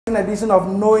Edition of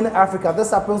Knowing Africa.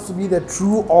 This happens to be the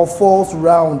true or false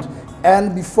round.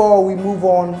 And before we move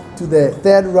on to the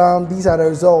third round, these are the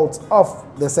results of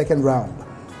the second round.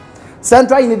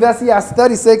 Central University has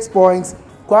 36 points.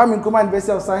 Kwame Nkrumah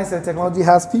University of Science and Technology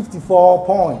has 54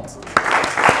 points.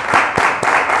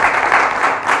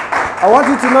 I want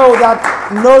you to know that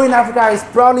Knowing Africa is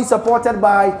proudly supported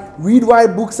by Read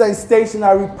White Books and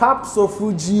Stationery, Pap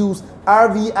Sofru Juice,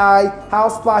 RVI,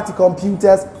 House Party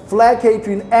Computers, Flair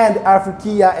Catering, and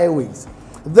Africa Airways.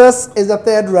 This is the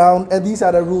third round, and these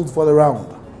are the rules for the round.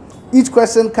 Each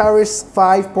question carries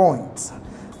 5 points.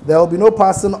 There will be no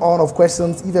passing on of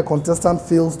questions if a contestant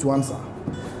fails to answer.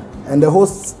 And the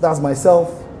host, that's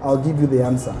myself, I'll give you the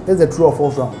answer. It's a true or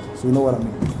false round, so you know what I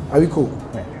mean. Are we cool?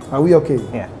 Yeah. Are we okay?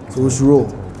 Yeah. So we should roll.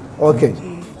 Okay.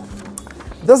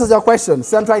 This is your question,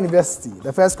 Central University.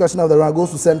 The first question of the round goes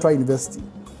to Central University.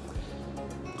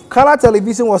 Color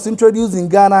television was introduced in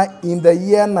Ghana in the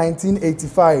year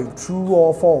 1985. True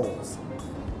or false?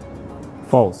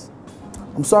 False.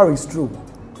 I'm sorry, it's true.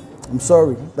 I'm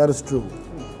sorry, that is true.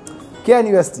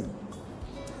 KNUST.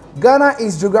 Ghana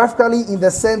is geographically in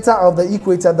the center of the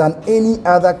equator than any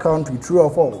other country. True or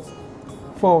false?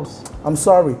 False. I'm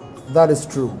sorry, that is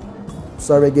true.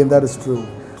 Sorry again, that is true.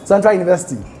 Central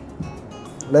University.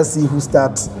 Let's see who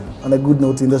starts on a good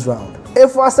note in this round.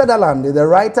 Efua Sutherland is the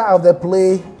writer of the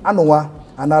play Anoa,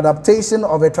 an adaptation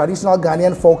of a traditional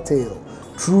Ghanaian folk tale.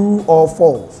 True or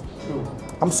false? True.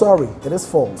 I'm sorry, it is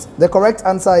false. The correct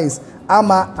answer is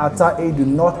Ama Ata Edu,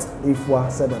 not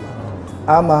Efua Sutherland.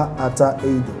 Ama Ata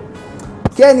Edu.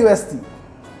 KNUST.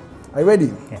 Are you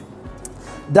ready? Yeah.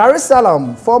 Dar es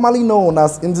Salaam, formerly known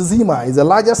as Ndizima, is the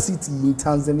largest city in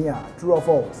Tanzania. True or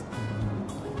false?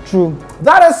 True.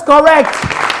 That is correct.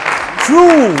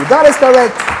 True. That is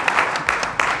correct.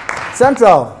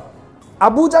 Central.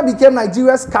 Abuja became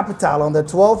Nigeria's capital on the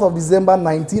 12th of December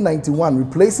 1991,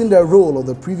 replacing the role of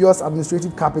the previous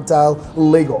administrative capital,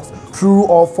 Lagos. True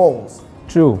or false?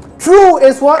 True. True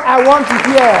is what I want to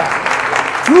hear.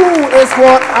 True is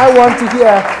what I want to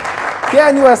hear.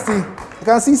 KNUST. I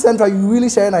can see Central, you really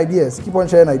sharing ideas. Keep on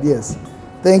sharing ideas.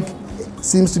 Think it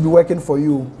seems to be working for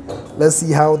you. Let's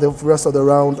see how the rest of the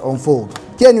round unfolds.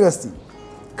 KNUST.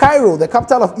 Cairo, the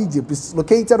capital of Egypt, is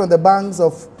located on the banks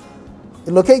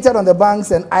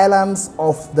and islands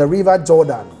of the River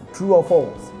Jordan. True or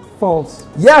false? False.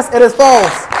 Yes, it is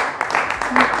false.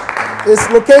 It's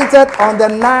located on the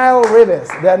Nile rivers.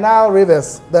 The Nile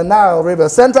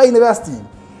rivers. Central University.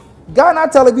 Ghana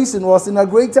Television was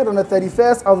inaugurated on the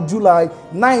 31st of July,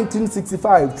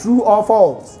 1965. True or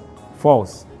false?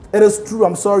 False. It is true.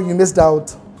 I'm sorry you missed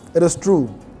out. It is true.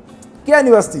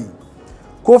 KNUST.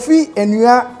 Kofi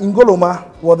Enua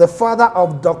Ngoloma was the father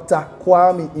of Dr.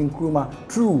 Kwame Nkrumah.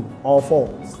 True or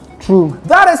false? True.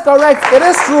 That is correct. It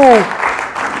is true.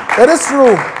 It is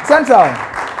true. Central.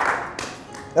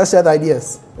 Let's share the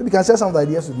ideas. Maybe you can share some of the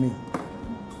ideas with me.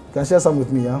 You can share some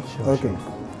with me, yeah? Sure, okay. Sure.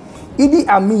 Idi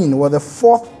Amin was the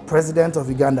 4th president of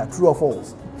Uganda. True or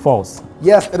false? False.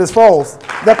 Yes, it is false.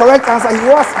 The correct answer, he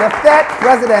was the 3rd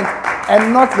president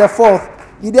and not the 4th.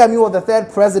 Idi Amin was the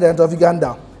 3rd president of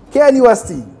Uganda.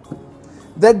 KNUST.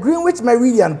 The Greenwich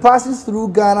Meridian passes through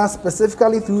Ghana,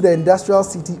 specifically through the industrial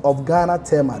city of Ghana,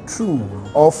 Tema. True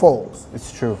or false?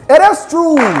 It's true. It is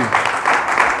true.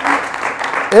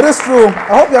 It is true.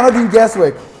 I hope you are not doing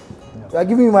guesswork. No. You are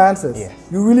giving me my answers. Yes.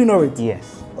 You really know it?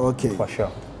 Yes. Okay. For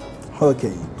sure.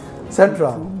 Okay.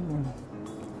 Central.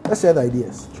 Let's share the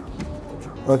ideas.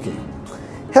 Okay.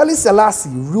 Haile Selassie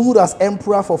ruled as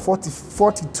emperor for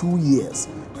 42 years.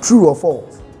 True or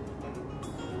false?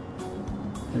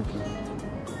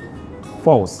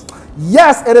 False.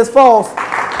 Yes, it is false.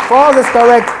 False is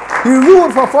correct. He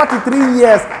ruled for 43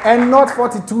 years and not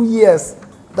 42 years.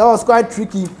 That was quite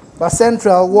tricky, but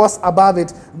Central was above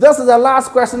it. This is the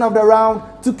last question of the round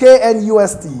to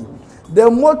KNUST. The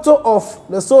motto of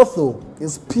Lesotho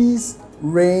is peace,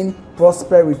 reign,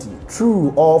 prosperity.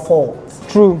 True or false?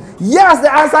 True. Yes,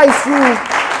 the answer is true.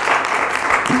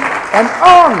 And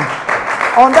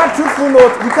on that truthful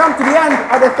note, we come to the end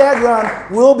of the third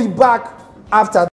round. We'll be back after